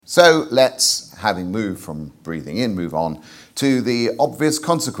So let's, having moved from breathing in, move on to the obvious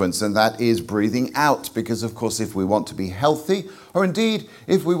consequence, and that is breathing out. Because, of course, if we want to be healthy, or indeed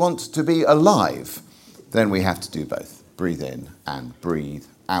if we want to be alive, then we have to do both, breathe in and breathe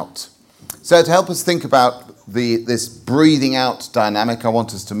out. So to help us think about this breathing out dynamic, I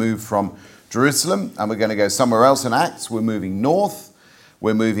want us to move from Jerusalem, and we're going to go somewhere else in Acts. We're moving north,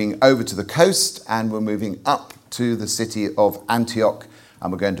 we're moving over to the coast, and we're moving up to the city of Antioch,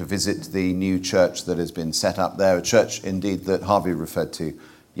 and we're going to visit the new church that has been set up there, a church indeed that Harvey referred to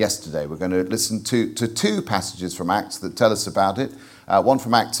yesterday. We're going to listen to two passages from Acts that tell us about it, one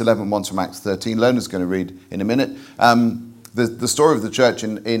from Acts 11, one from Acts 13. Lona's going to read in a minute. The story of the church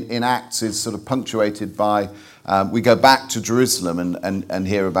in Acts is sort of punctuated by, we go back to Jerusalem and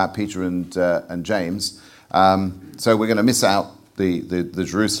hear about Peter and James. So we're going to miss out the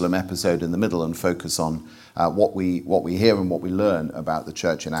Jerusalem episode in the middle and focus on what we hear and what we learn about the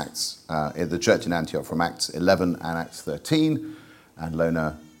church in Acts, the church in Antioch from Acts 11 and Acts 13. And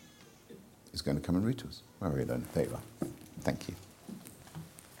Lona is going to come and read to us. Where are you, Lona? There you are. Thank you.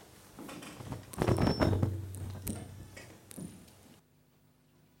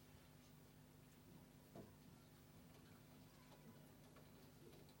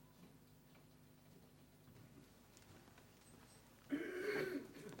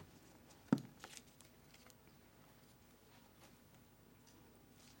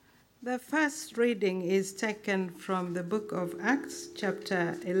 The first reading is taken from the book of Acts,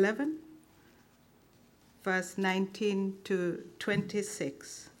 chapter 11, verse 19 to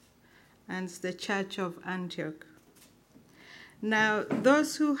 26, and it's the church of Antioch. Now,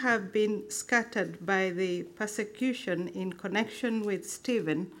 those who have been scattered by the persecution in connection with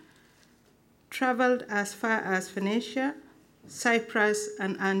Stephen traveled as far as Phoenicia, Cyprus,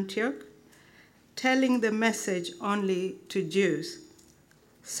 and Antioch, telling the message only to Jews.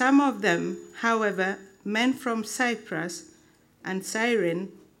 Some of them, however, men from Cyprus and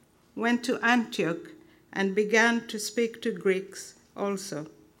Cyrene, went to Antioch and began to speak to Greeks also,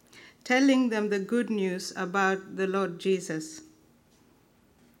 telling them the good news about the Lord Jesus.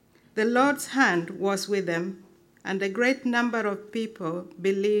 The Lord's hand was with them, and a great number of people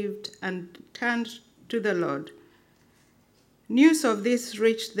believed and turned to the Lord. News of this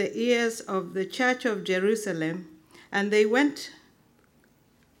reached the ears of the church of Jerusalem, and they went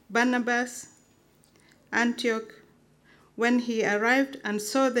Barnabas, Antioch. When he arrived and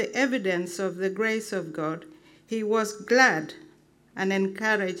saw the evidence of the grace of God, he was glad and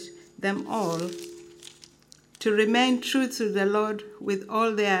encouraged them all to remain true to the Lord with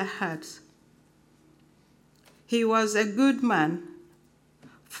all their hearts. He was a good man,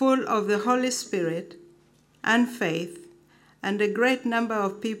 full of the Holy Spirit and faith, and a great number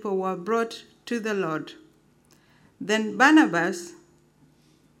of people were brought to the Lord. Then Barnabas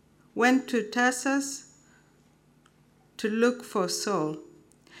went to Tarsus to look for Saul,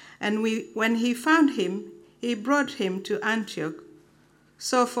 and when he found him, he brought him to Antioch.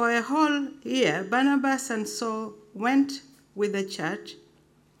 So for a whole year, Barnabas and Saul went with the church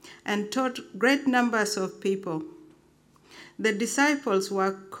and taught great numbers of people. The disciples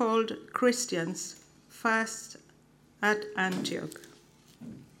were called Christians first at Antioch.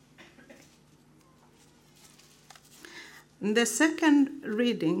 The second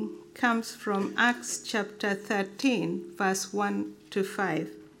reading comes from Acts chapter 13, verse 1 to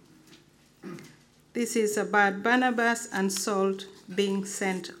 5. This is about Barnabas and Saul being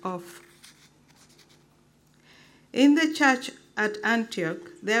sent off. In the church at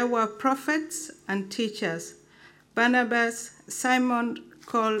Antioch, there were prophets and teachers: Barnabas, Simon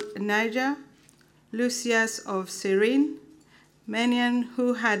called Niger, Lucius of Cyrene, Manaen,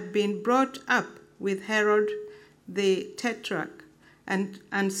 who had been brought up with Herod the Tetrarch,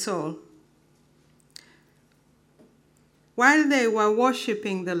 and Saul. While they were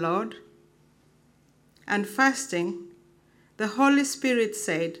worshiping the Lord and fasting, the Holy Spirit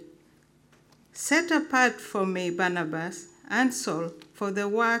said, "Set apart for me Barnabas and Saul for the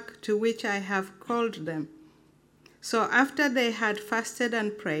work to which I have called them." So after they had fasted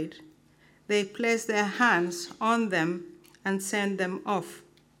and prayed, they placed their hands on them and sent them off.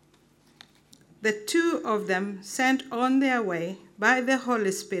 The two of them, sent on their way by the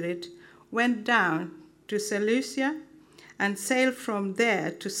Holy Spirit, went down to Seleucia and sailed from there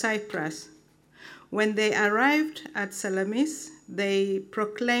to Cyprus. When they arrived at Salamis, they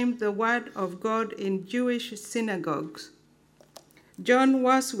proclaimed the word of God in Jewish synagogues. John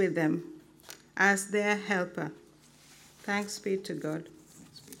was with them as their helper. Thanks be to God.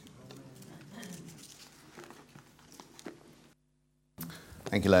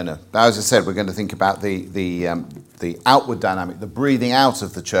 Thank you, Lona. Now, as I said, we're going to think about the outward dynamic, the breathing out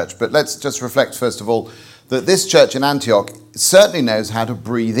of the church. But let's just reflect, first of all, that this church in Antioch certainly knows how to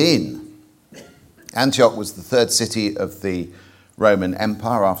breathe in. Antioch was the third city of the Roman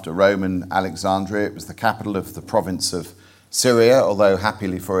Empire after Rome and Alexandria. It was the capital of the province of Syria, although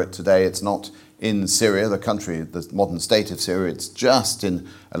happily for it today, it's not in Syria, the country, the modern state of Syria. It's just in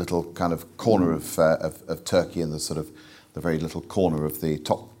a little kind of corner of Turkey, in the sort of the very little corner of the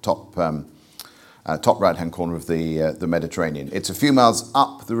top right-hand corner of the Mediterranean. It's a few miles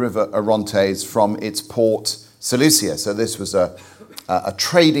up the river Orontes from its port, Seleucia. So this was a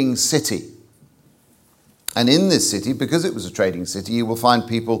trading city. And in this city, because it was a trading city, you will find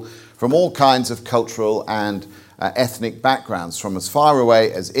people from all kinds of cultural and ethnic backgrounds, from as far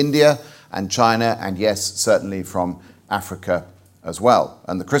away as India and China, and yes, certainly from Africa as well.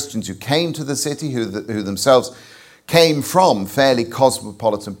 And the Christians who came to the city, who themselves came from fairly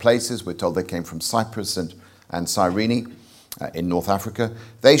cosmopolitan places, we're told they came from Cyprus and Cyrene in North Africa,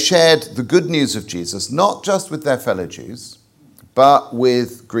 they shared the good news of Jesus, not just with their fellow Jews, but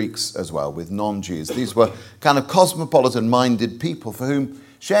with Greeks as well, with non-Jews. These were kind of cosmopolitan-minded people for whom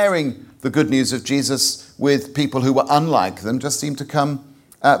sharing the good news of Jesus with people who were unlike them just seemed to come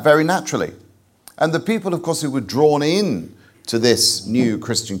very naturally. And the people, of course, who were drawn in to this new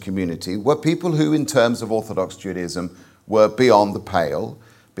Christian community were people who, in terms of Orthodox Judaism, were beyond the pale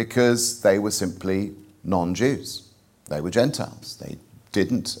because they were simply non-Jews. They were Gentiles. They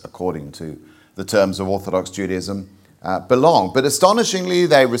didn't, according to the terms of Orthodox Judaism, belong. But astonishingly,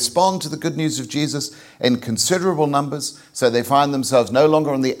 they respond to the good news of Jesus in considerable numbers, so they find themselves no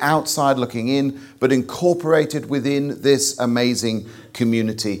longer on the outside looking in, but incorporated within this amazing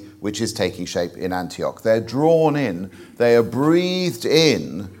community which is taking shape in Antioch. They're drawn in, they are breathed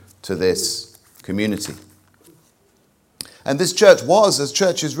in to this community. And this church was, as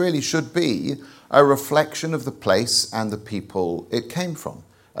churches really should be, a reflection of the place and the people it came from,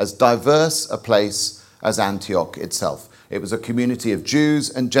 as diverse a place as Antioch itself. It was a community of Jews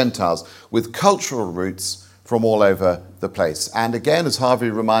and Gentiles with cultural roots from all over the place. And again, as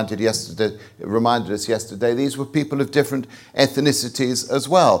Harvey reminded us yesterday, these were people of different ethnicities as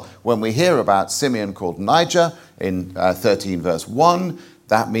well. When we hear about Simeon called Niger in 13 verse 1,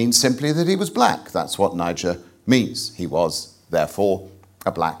 that means simply that he was black. That's what Niger means. He was, therefore,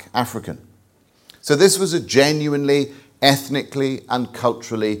 a black African. So this was a genuinely, ethnically and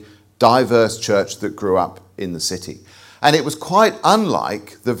culturally diverse church that grew up in the city. And it was quite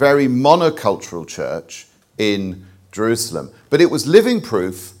unlike the very monocultural church in Jerusalem. But it was living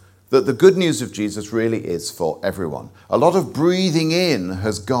proof that the good news of Jesus really is for everyone. A lot of breathing in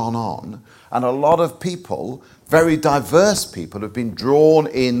has gone on, and a lot of people, very diverse people, have been drawn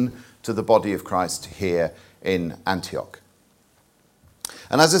in to the body of Christ here in Antioch.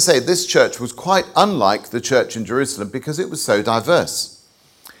 And as I say, this church was quite unlike the church in Jerusalem because it was so diverse.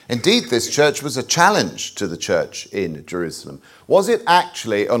 Indeed, this church was a challenge to the church in Jerusalem. Was it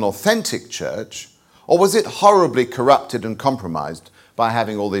actually an authentic church, or was it horribly corrupted and compromised by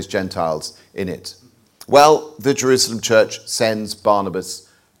having all these Gentiles in it? Well, the Jerusalem church sends Barnabas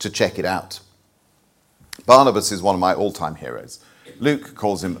to check it out. Barnabas is one of my all-time heroes. Luke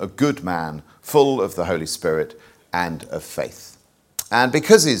calls him a good man, full of the Holy Spirit and of faith. And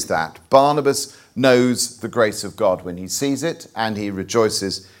because he's that, Barnabas knows the grace of God when he sees it, and he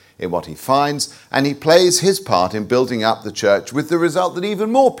rejoices in what he finds, and he plays his part in building up the church, with the result that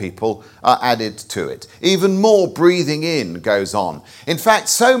even more people are added to it. Even more breathing in goes on. In fact,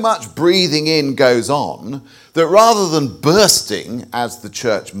 so much breathing in goes on that rather than bursting, as the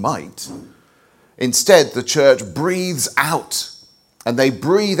church might, instead the church breathes out, and they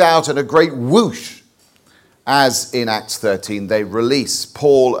breathe out in a great whoosh, as in Acts 13 they release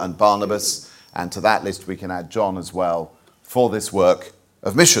Paul and Barnabas, and to that list we can add John as well, for this work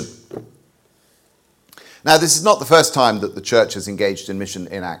of mission. Now, this is not the first time that the church has engaged in mission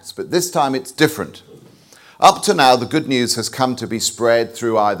in Acts, but this time it's different. Up to now, the good news has come to be spread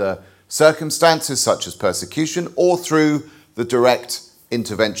through either circumstances such as persecution or through the direct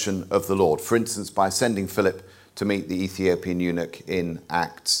intervention of the Lord. For instance, by sending Philip to meet the Ethiopian eunuch in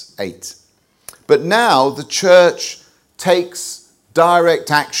Acts 8. But now the church takes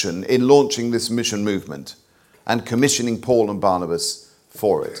direct action in launching this mission movement and commissioning Paul and Barnabas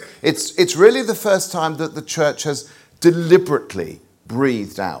for it. It's really the first time that the church has deliberately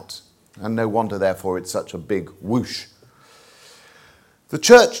breathed out. And no wonder, therefore, it's such a big whoosh. The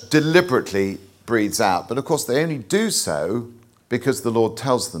church deliberately breathes out, but of course they only do so because the Lord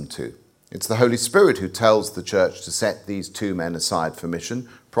tells them to. It's the Holy Spirit who tells the church to set these two men aside for mission,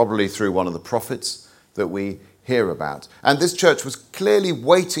 probably through one of the prophets that we hear about. And this church was clearly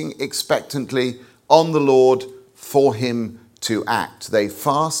waiting expectantly on the Lord for him to act. They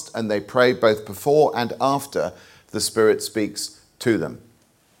fast and they pray both before and after the Spirit speaks to them.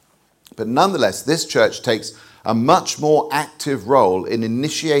 But nonetheless, this church takes a much more active role in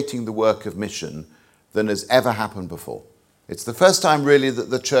initiating the work of mission than has ever happened before. It's the first time really that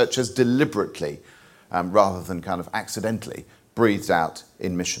the church has deliberately, rather than kind of accidentally, breathed out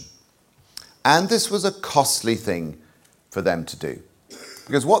in mission. And this was a costly thing for them to do.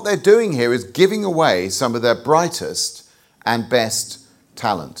 Because what they're doing here is giving away some of their brightest and best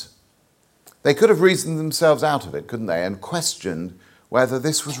talent. They could have reasoned themselves out of it, couldn't they, and questioned whether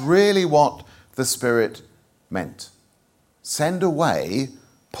this was really what the Spirit meant. Send away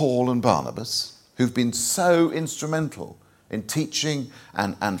Paul and Barnabas, who've been so instrumental in teaching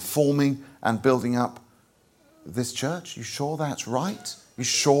and forming and building up this church. You sure that's right? You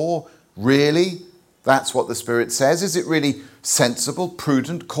sure, really, that's what the Spirit says? Is it really sensible,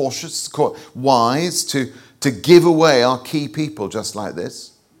 prudent, cautious, wise to give away our key people just like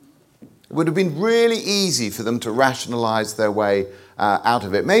this? It would have been really easy for them to rationalize their way out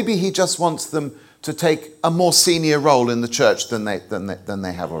of it. Maybe he just wants them to take a more senior role in the church than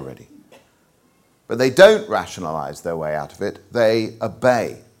they have already. But they don't rationalize their way out of it. They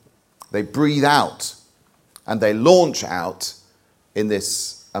obey. They breathe out. And they launch out in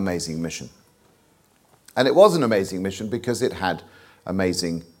this amazing mission. And it was an amazing mission because it had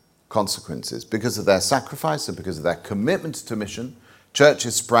amazing consequences. Because of their sacrifice and because of their commitment to mission,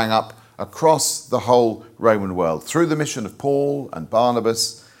 churches sprang up across the whole Roman world through the mission of Paul and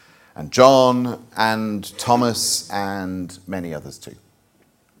Barnabas and John and Thomas and many others too.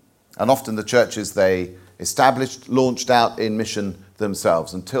 And often the churches they established launched out in mission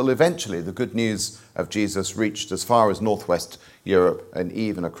themselves until eventually the good news of Jesus reached as far as northwest Europe and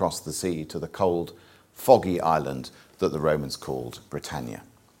even across the sea to the cold, foggy island that the Romans called Britannia.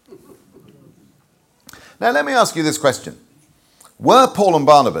 Now let me ask you this question. Were Paul and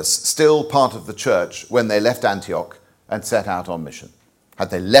Barnabas still part of the church when they left Antioch and set out on mission? Had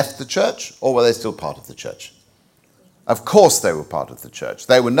they left the church or were they still part of the church? Of course they were part of the church.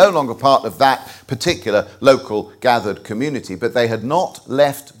 They were no longer part of that particular local gathered community, but they had not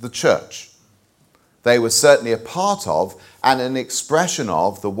left the church. They were certainly a part of and an expression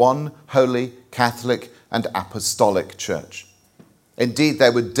of the one holy, Catholic and apostolic church. Indeed, they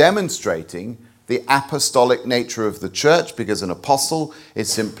were demonstrating the apostolic nature of the church because an apostle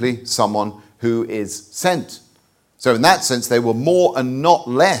is simply someone who is sent. So in that sense, they were more and not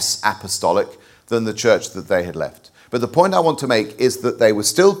less apostolic than the church that they had left. But the point I want to make is that they were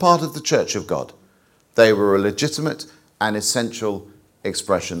still part of the church of God. They were a legitimate and essential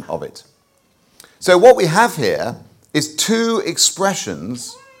expression of it. So what we have here is two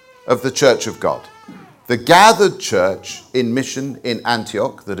expressions of the church of God. The gathered church in mission in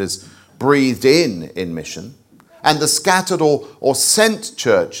Antioch that is breathed in mission, and the scattered or sent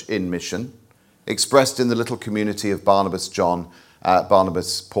church in mission, expressed in the little community of Barnabas,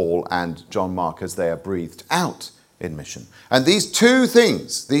 Paul, and John Mark as they are breathed out in mission. And these two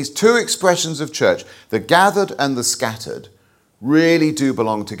things, these two expressions of church, the gathered and the scattered, really do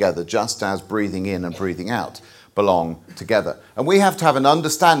belong together, just as breathing in and breathing out belong together. And we have to have an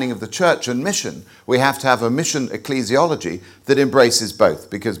understanding of the church and mission. We have to have a mission ecclesiology that embraces both,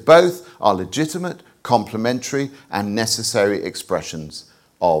 because both are legitimate, complementary, and necessary expressions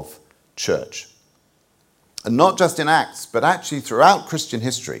of church. And not just in Acts, but actually throughout Christian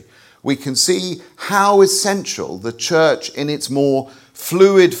history, we can see how essential the church in its more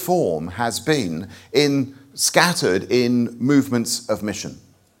fluid form has been scattered in movements of mission.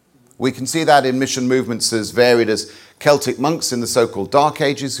 We can see that in mission movements as varied as Celtic monks in the so-called Dark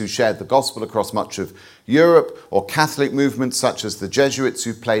Ages who shared the gospel across much of Europe, or Catholic movements such as the Jesuits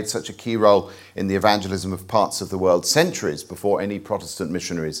who played such a key role in the evangelism of parts of the world centuries before any Protestant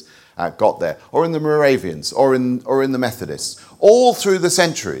missionaries got there, or in the Moravians, or in the Methodists. All through the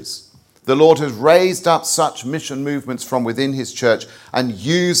centuries, the Lord has raised up such mission movements from within his church and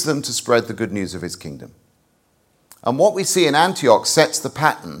used them to spread the good news of his kingdom. And what we see in Antioch sets the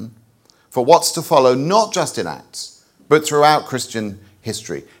pattern for what's to follow, not just in Acts, but throughout Christian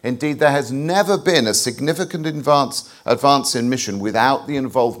history. Indeed, there has never been a significant advance in mission without the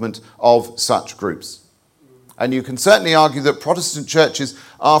involvement of such groups. And you can certainly argue that Protestant churches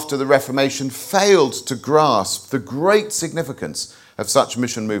after the Reformation failed to grasp the great significance of such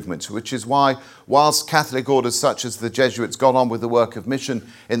mission movements, which is why, whilst Catholic orders such as the Jesuits got on with the work of mission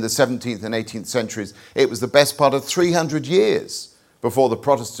in the 17th and 18th centuries, it was the best part of 300 years before the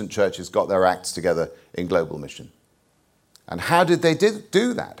Protestant churches got their acts together in global mission. And how did they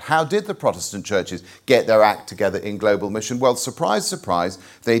do that? How did the Protestant churches get their act together in global mission? Well, surprise, surprise,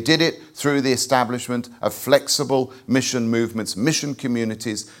 they did it through the establishment of flexible mission movements, mission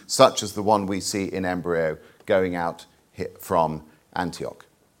communities, such as the one we see in embryo going out from Antioch.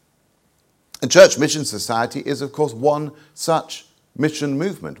 And Church Mission Society is, of course, one such mission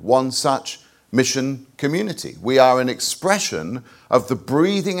movement, one such mission community. We are an expression of the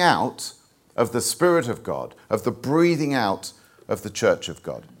breathing out of the Spirit of God, of the breathing out of the Church of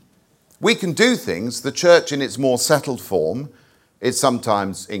God. We can do things the church in its more settled form is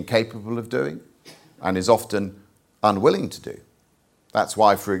sometimes incapable of doing and is often unwilling to do. That's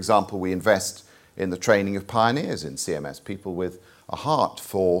why, for example, we invest in the training of pioneers in CMS, people with a heart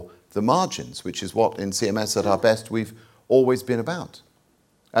for the margins, which is what in CMS at our best we've always been about.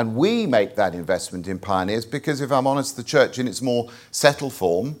 And we make that investment in pioneers because, if I'm honest, the church in its more settled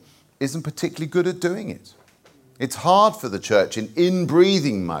form isn't particularly good at doing it. It's hard for the church in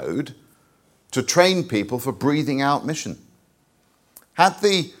in-breathing mode to train people for breathing out mission. Had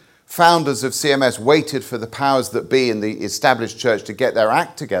the founders of CMS waited for the powers that be in the established church to get their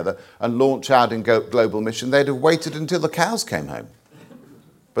act together and launch out in global mission, they'd have waited until the cows came home.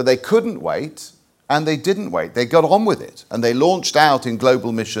 But they couldn't wait, and they didn't wait. They got on with it, and they launched out in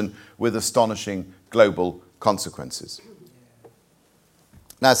global mission with astonishing global consequences.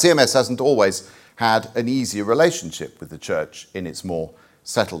 Now, CMS hasn't always had an easier relationship with the church in its more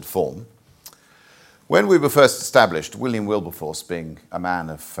settled form. When we were first established, William Wilberforce, being a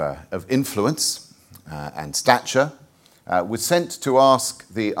man of influence and stature, was sent to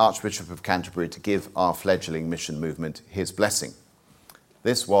ask the Archbishop of Canterbury to give our fledgling mission movement his blessing.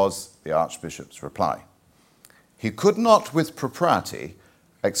 This was the Archbishop's reply. He could not with propriety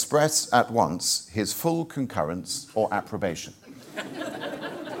express at once his full concurrence or approbation.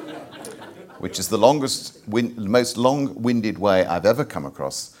 Which is the most long-winded way I've ever come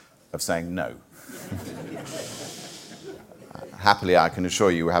across of saying no. Happily, I can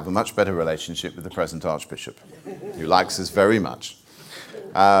assure you we have a much better relationship with the present Archbishop, who likes us very much.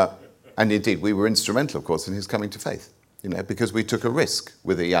 And indeed, we were instrumental, of course, in his coming to faith, because we took a risk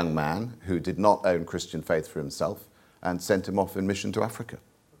with a young man who did not own Christian faith for himself and sent him off in mission to Africa.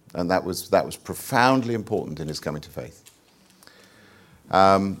 And that was profoundly important in his coming to faith.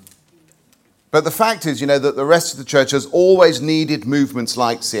 But the fact is, that the rest of the church has always needed movements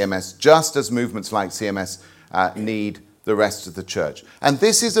like CMS, just as movements like CMS need the rest of the church. And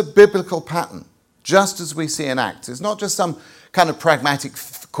this is a biblical pattern, just as we see in Acts. It's not just some kind of pragmatic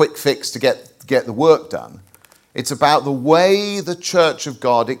quick fix to get the work done. It's about the way the Church of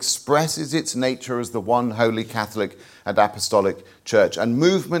God expresses its nature as the one holy Catholic and apostolic church. And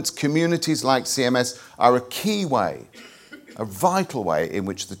movements, communities like CMS are a key way, a vital way in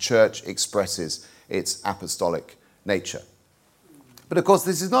which the church expresses its apostolic nature. But of course,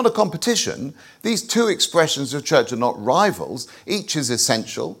 this is not a competition. These two expressions of church are not rivals. Each is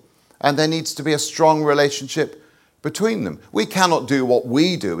essential, and there needs to be a strong relationship between them. We cannot do what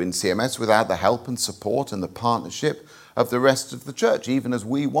we do in CMS without the help and support and the partnership of the rest of the church, even as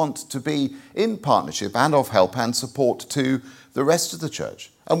we want to be in partnership and of help and support to the rest of the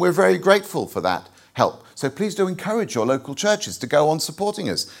church. And we're very grateful for that help. So please do encourage your local churches to go on supporting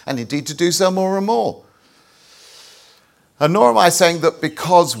us, and indeed to do so more and more. And nor am I saying that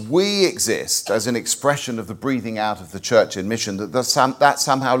because we exist as an expression of the breathing out of the church in mission, that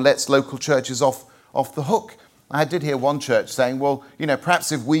somehow lets local churches off the hook. I did hear one church saying, well,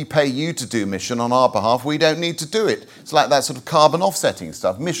 perhaps if we pay you to do mission on our behalf, we don't need to do it. It's like that sort of carbon offsetting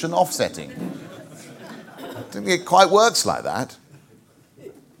stuff, mission offsetting. I don't think it quite works like that.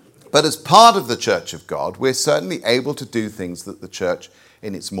 But as part of the Church of God, we're certainly able to do things that the church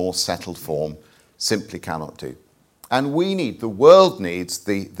in its more settled form simply cannot do. And the world needs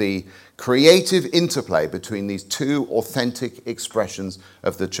the creative interplay between these two authentic expressions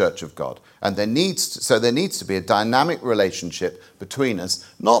of the Church of God. And there needs to be a dynamic relationship between us,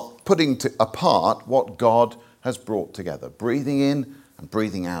 not putting apart what God has brought together. Breathing in and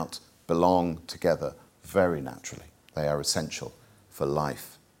breathing out belong together very naturally. They are essential for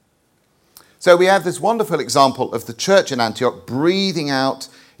life. So we have this wonderful example of the church in Antioch breathing out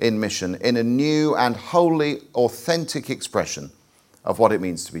in mission in a new and wholly authentic expression of what it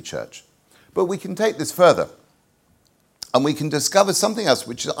means to be church. But we can take this further, and we can discover something else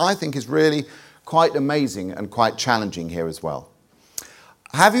which I think is really quite amazing and quite challenging here as well.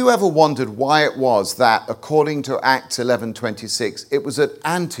 Have you ever wondered why it was that, according to Acts 11:26, it was at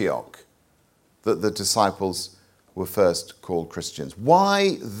Antioch that the disciples were first called Christians?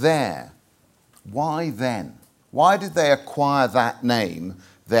 Why there? Why then? Why did they acquire that name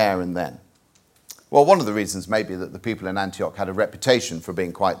there and then? Well, one of the reasons may be that the people in Antioch had a reputation for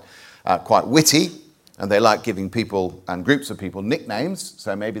being quite witty, and they liked giving people and groups of people nicknames,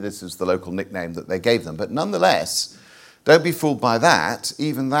 so maybe this is the local nickname that they gave them. But nonetheless, don't be fooled by that.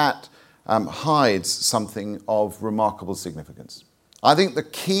 Even that hides something of remarkable significance. I think the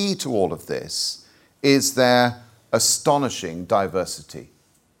key to all of this is their astonishing diversity.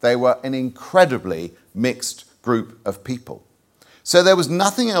 They were an incredibly mixed group of people. So there was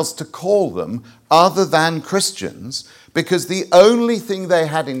nothing else to call them other than Christians, because the only thing they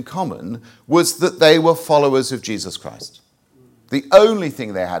had in common was that they were followers of Jesus Christ. The only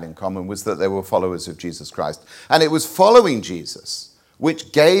thing they had in common was that they were followers of Jesus Christ. And it was following Jesus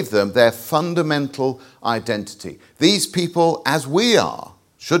which gave them their fundamental identity. These people, as we are,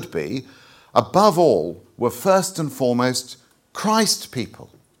 should be, above all, were first and foremost Christ people.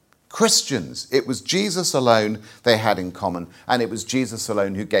 Christians. It was Jesus alone they had in common, and it was Jesus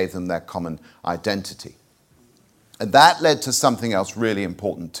alone who gave them their common identity. And that led to something else really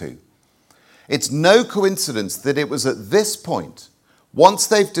important too. It's no coincidence that it was at this point, once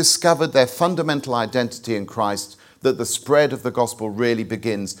they've discovered their fundamental identity in Christ, that the spread of the gospel really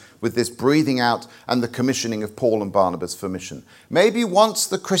begins with this breathing out and the commissioning of Paul and Barnabas for mission. Maybe once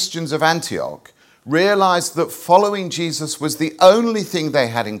the Christians of Antioch realized that following Jesus was the only thing they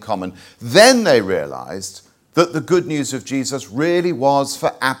had in common, then they realized that the good news of Jesus really was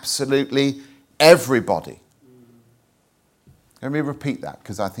for absolutely everybody. Let me repeat that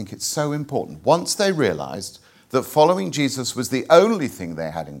because I think it's so important. Once they realized that following Jesus was the only thing they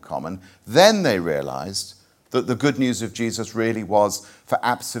had in common, then they realized that the good news of Jesus really was for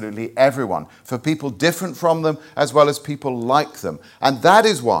absolutely everyone, for people different from them as well as people like them. And that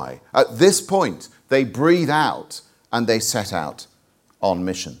is why, at this point, they breathe out and they set out on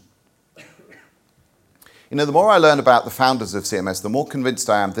mission. You know, the more I learn about the founders of CMS, the more convinced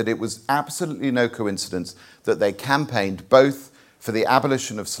I am that it was absolutely no coincidence that they campaigned both for the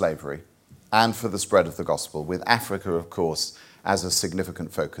abolition of slavery and for the spread of the gospel, with Africa, of course, as a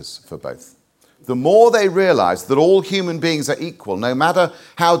significant focus for both. The more they realize that all human beings are equal, no matter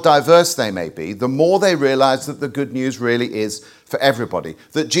how diverse they may be, the more they realize that the good news really is for everybody,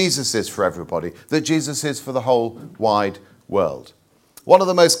 that Jesus is for everybody, that Jesus is for the whole wide world. One of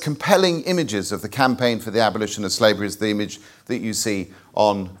the most compelling images of the campaign for the abolition of slavery is the image that you see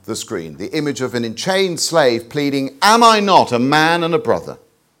on the screen, the image of an enchained slave pleading, "Am I not a man and a brother?"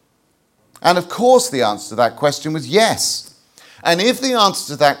 And of course the answer to that question was yes. And if the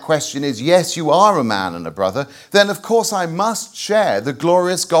answer to that question is yes, you are a man and a brother, then of course I must share the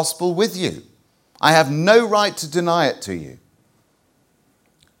glorious gospel with you. I have no right to deny it to you.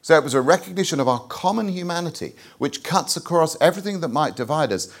 So it was a recognition of our common humanity, which cuts across everything that might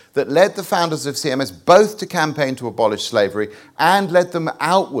divide us, that led the founders of CMS both to campaign to abolish slavery and led them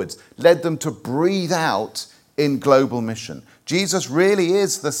outwards, led them to breathe out in global mission. Jesus really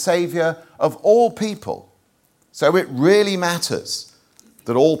is the Saviour of all people. So it really matters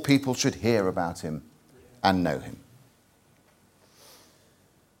that all people should hear about him and know him.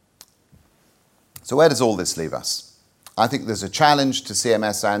 So where does all this leave us? I think there's a challenge to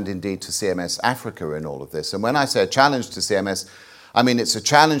CMS and indeed to CMS Africa in all of this. And when I say a challenge to CMS, I mean it's a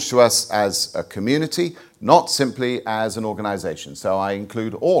challenge to us as a community, not simply as an organization. So I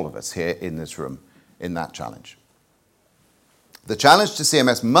include all of us here in this room in that challenge. The challenge to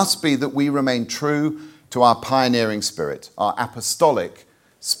CMS must be that we remain true to our pioneering spirit, our apostolic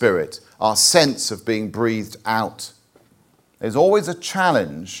spirit, our sense of being breathed out. There's always a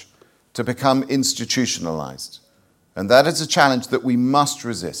challenge to become institutionalized, and that is a challenge that we must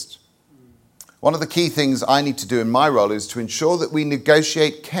resist. One of the key things I need to do in my role is to ensure that we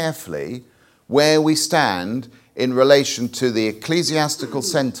negotiate carefully where we stand in relation to the ecclesiastical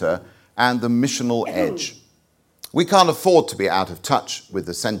centre and the missional edge. We can't afford to be out of touch with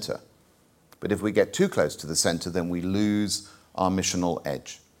the centre. But if we get too close to the centre, then we lose our missional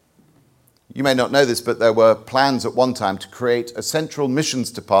edge. You may not know this, but there were plans at one time to create a central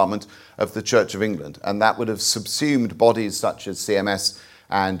missions department of the Church of England, and that would have subsumed bodies such as CMS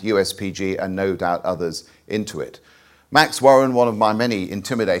and USPG and no doubt others into it. Max Warren, one of my many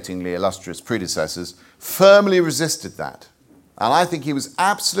intimidatingly illustrious predecessors, firmly resisted that. And I think he was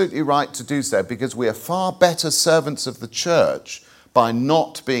absolutely right to do so, because we are far better servants of the church by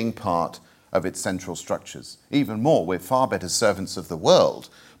not being part of its central structures. Even more, we're far better servants of the world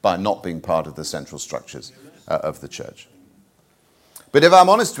by not being part of the central structures of the church. But if I'm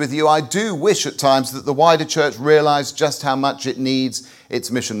honest with you, I do wish at times that the wider church realized just how much it needs its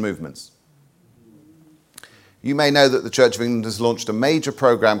mission movements. You may know that the Church of England has launched a major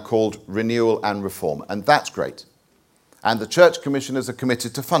program called Renewal and Reform, and that's great. And the church commissioners are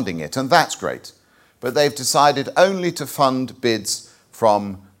committed to funding it, and that's great. but they've decided only to fund bids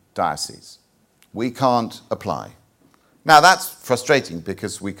from dioceses. We can't apply. Now, that's frustrating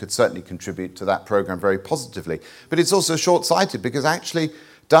because we could certainly contribute to that program very positively, but it's also short-sighted because actually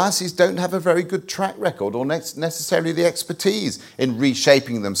dioceses don't have a very good track record or necessarily the expertise in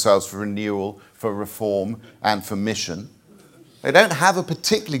reshaping themselves for renewal, for reform, and for mission. They don't have a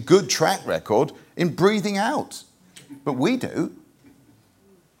particularly good track record in breathing out, but we do.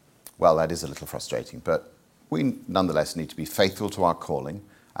 Well, that is a little frustrating, but we nonetheless need to be faithful to our calling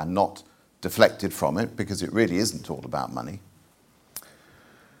and not deflected from it, because it really isn't all about money.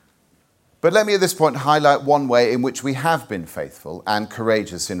 But let me at this point highlight one way in which we have been faithful and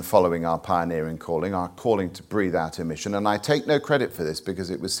courageous in following our pioneering calling, our calling to breathe out in mission. And I take no credit for this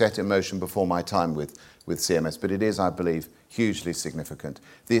because it was set in motion before my time with CMS, but it is, I believe, hugely significant.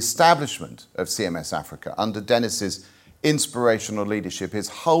 The establishment of CMS Africa under Dennis's inspirational leadership is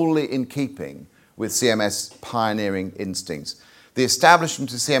wholly in keeping with CMS pioneering instincts. The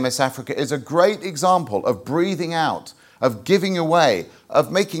establishment of CMS Africa is a great example of breathing out, of giving away, of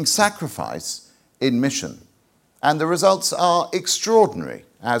making sacrifice in mission. And the results are extraordinary,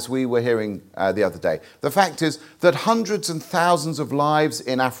 as we were hearing the other day. The fact is that hundreds and thousands of lives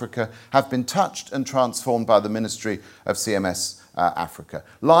in Africa have been touched and transformed by the ministry of CMS Africa.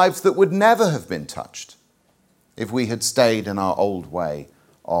 Lives that would never have been touched if we had stayed in our old way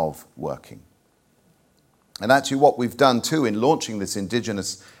of working. And actually what we've done too in launching this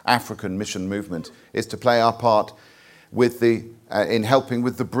indigenous African mission movement is to play our part with in helping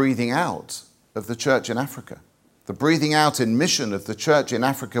with the breathing out of the church in Africa. The breathing out in mission of the church in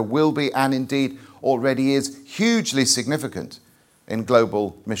Africa will be, and indeed already is, hugely significant in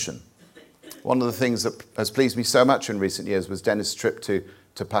global mission. One of the things that has pleased me so much in recent years was Dennis' trip to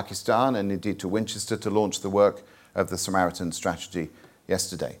Pakistan and indeed to Winchester to launch the work of the Samaritan Strategy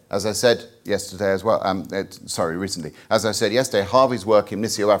yesterday. As I said yesterday as well, recently. As I said yesterday, Harvey's work in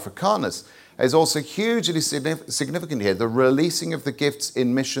Missio Africanus is also hugely significant here. The releasing of the gifts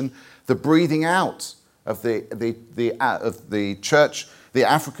in mission, the breathing out of the church, the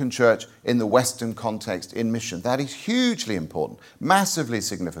African church in the Western context in mission. That is hugely important, massively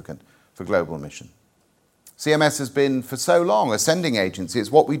significant for global mission. CMS has been for so long a sending agency.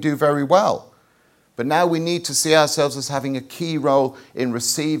 It's what we do very well. But now we need to see ourselves as having a key role in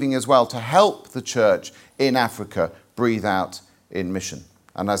receiving as well, to help the church in Africa breathe out in mission.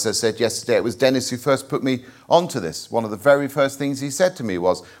 And as I said yesterday, it was Dennis who first put me onto this. One of the very first things he said to me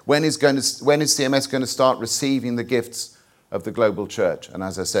was, when is CMS going to start receiving the gifts of the global church? And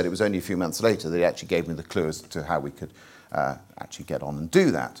as I said, it was only a few months later that he actually gave me the clue as to how we could actually get on and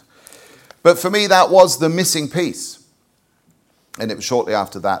do that. But for me, that was the missing piece. And it was shortly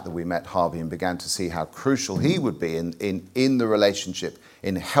after that we met Harvey and began to see how crucial he would be in the relationship,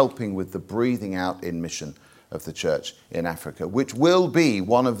 in helping with the breathing out in mission of the church in Africa, which will be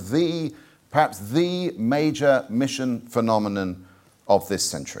one of perhaps the major mission phenomenon of this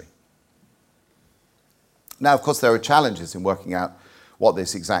century. Now, of course, there are challenges in working out what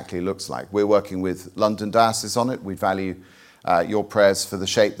this exactly looks like. We're working with London Diocese on it. We value your prayers for the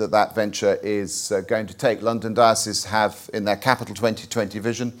shape that venture is going to take. London Diocese have, in their Capital 2020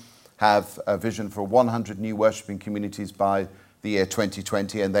 vision, have a vision for 100 new worshipping communities by the year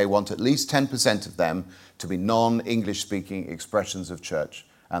 2020, and they want at least 10% of them to be non-English speaking expressions of church.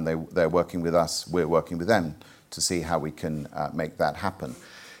 And they're working with us, we're working with them to see how we can make that happen.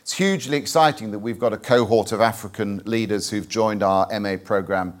 It's hugely exciting that we've got a cohort of African leaders who've joined our MA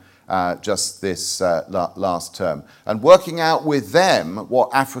program just this last term, and working out with them what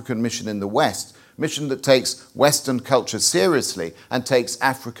African mission in the West, mission that takes Western culture seriously and takes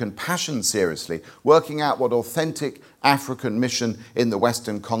African passion seriously, working out what authentic African mission in the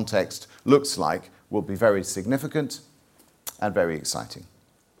Western context looks like, will be very significant and very exciting.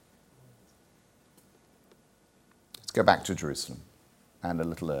 Let's go back to Jerusalem, and a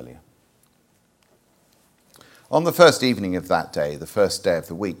little earlier. On the first evening of that day, the first day of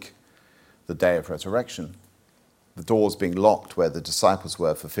the week, the day of resurrection, the doors being locked where the disciples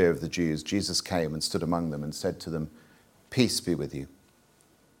were for fear of the Jews, Jesus came and stood among them and said to them, "Peace be with you."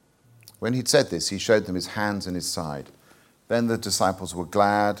 When he'd said this, he showed them his hands and his side. Then the disciples were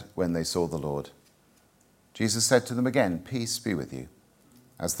glad when they saw the Lord. Jesus said to them again, "Peace be with you.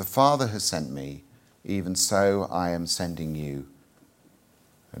 As the Father has sent me, even so I am sending you."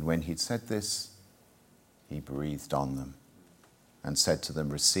 And when he'd said this, he breathed on them and said to them,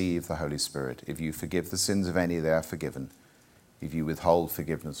 "Receive the Holy Spirit. If you forgive the sins of any, they are forgiven. If you withhold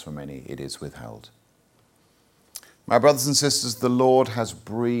forgiveness from any, it is withheld." My brothers and sisters, the Lord has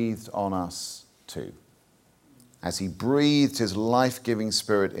breathed on us too. As he breathed his life-giving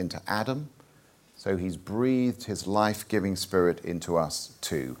spirit into Adam, So he's breathed his life-giving Spirit into us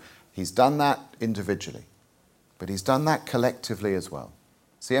too. He's done that individually, but he's done that collectively as well.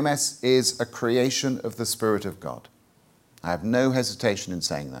 CMS is a creation of the Spirit of God. I have no hesitation in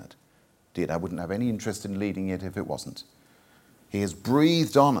saying that. Indeed, I wouldn't have any interest in leading it if it wasn't. He has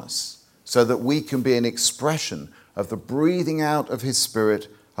breathed on us so that we can be an expression of the breathing out of his Spirit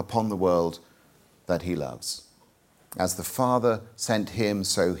upon the world that he loves. As the Father sent him,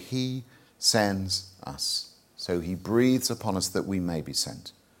 so he sends us. So he breathes upon us that we may be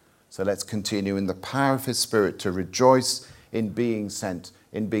sent. So let's continue in the power of his Spirit to rejoice in being sent,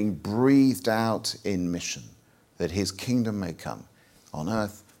 in being breathed out in mission, that his kingdom may come on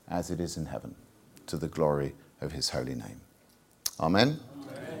earth as it is in heaven, to the glory of his holy name. Amen?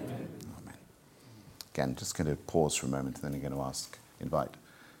 Amen. Amen. Again, just going to pause for a moment, and then I'm going to invite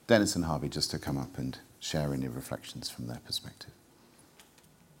Dennis and Harvey just to come up and share any reflections from their perspective.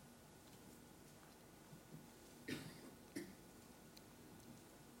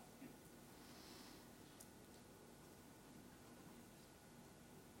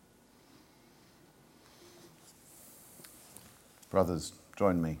 Brothers,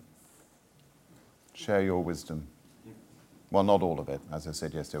 join me. Share your wisdom. Well, not all of it. As I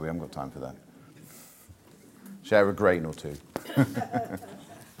said yesterday, we haven't got time for that. Share a grain or two. Good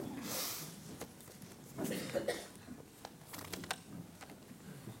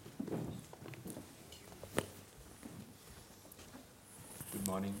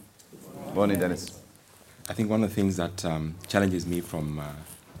morning. Morning, Dennis. I think one of the things that challenges me from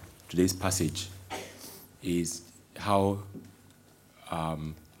today's passage is how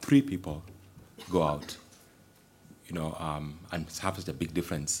three people go out, and have such a big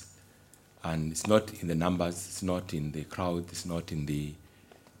difference. And it's not in the numbers, it's not in the crowd, it's not in the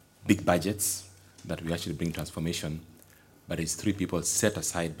big budgets that we actually bring transformation, but it's three people set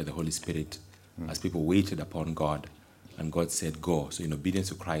aside by the Holy Spirit as people waited upon God, and God said, go. So in obedience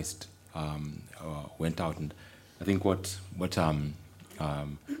to Christ, went out. And I think what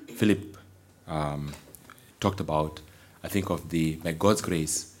Philip talked about, I think of by God's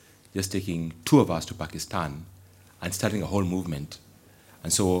grace, just taking two of us to Pakistan and starting a whole movement.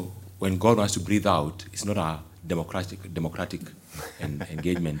 And so when God wants to breathe out, it's not a democratic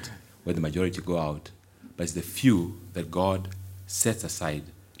engagement where the majority go out, but it's the few that God sets aside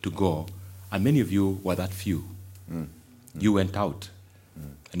to go. And many of you were that few. You went out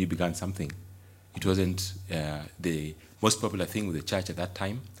and you began something. It wasn't the most popular thing with the church at that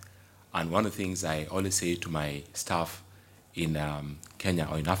time. And one of the things I always say to my staff in Kenya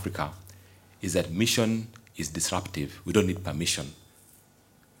or in Africa is that mission is disruptive. We don't need permission.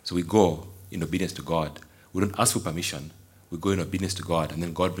 So we go in obedience to God. We don't ask for permission. We go in obedience to God, and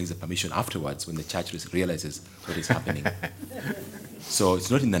then God brings the permission afterwards when the church realizes what is happening. So it's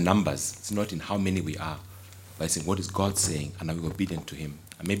not in the numbers. It's not in how many we are. But it's in what is God saying, and are we obedient to him?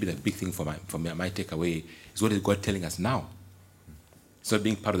 And maybe the big thing for my takeaway is, what is God telling us now? It's not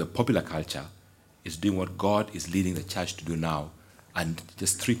being part of the popular culture. It's doing what God is leading the church to do now. And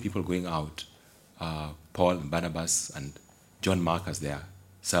just three people going out, Paul and Barnabas and John Mark as their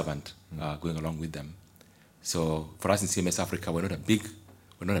servant, going along with them. So for us in CMS Africa, we're not a big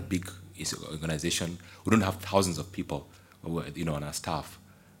organization. We don't have thousands of people, on our staff.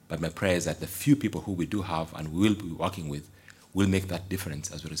 But my prayer is that the few people who we do have and will be working with will make that difference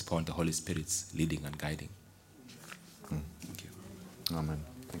as we respond to the Holy Spirit's leading and guiding. Thank you. Amen.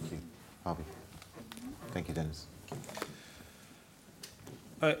 Thank you. Harvey. Thank you, Dennis.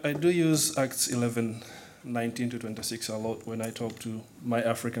 I do use Acts 11:19 to 26 a lot when I talk to my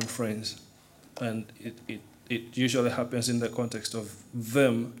African friends. And it usually happens in the context of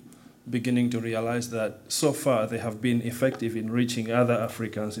them beginning to realize that so far they have been effective in reaching other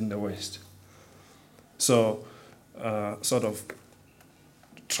Africans in the West. So sort of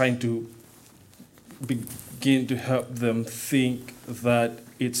trying to begin to help them think that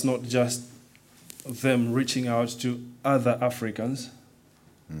it's not just them reaching out to other Africans,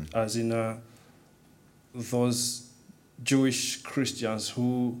 as in those Jewish Christians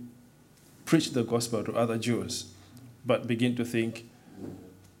who preach the gospel to other Jews, but begin to think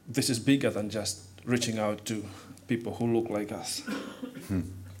this is bigger than just reaching out to people who look like us.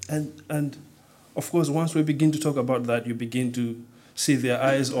 And of course, once we begin to talk about that, you begin to see their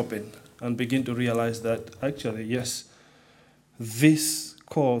eyes open and begin to realize that actually, yes, this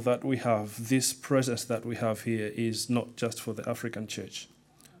call that we have, this presence that we have here is not just for the African church.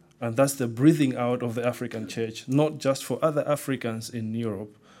 And that's the breathing out of the African church, not just for other Africans in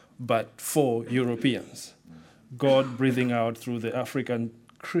Europe, but for Europeans. God breathing out through the African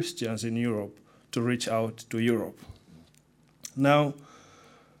Christians in Europe to reach out to Europe. Now,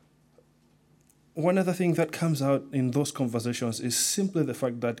 one other thing that comes out in those conversations is simply the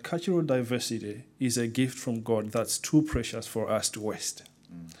fact that cultural diversity is a gift from God that's too precious for us to waste.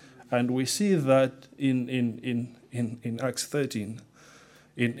 And we see that in Acts 13,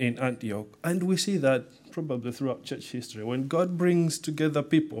 in Antioch. And we see that probably throughout church history. When God brings together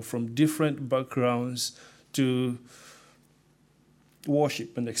people from different backgrounds to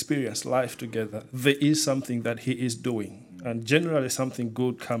worship and experience life together, there is something that he is doing. And generally something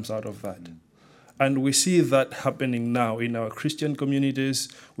good comes out of that. And we see that happening now in our Christian communities.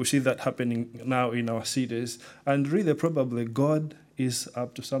 We see that happening now in our cities. And really, probably, God is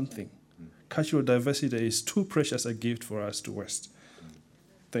up to something. Cultural diversity is too precious a gift for us to waste.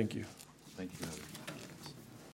 Thank you. Thank you.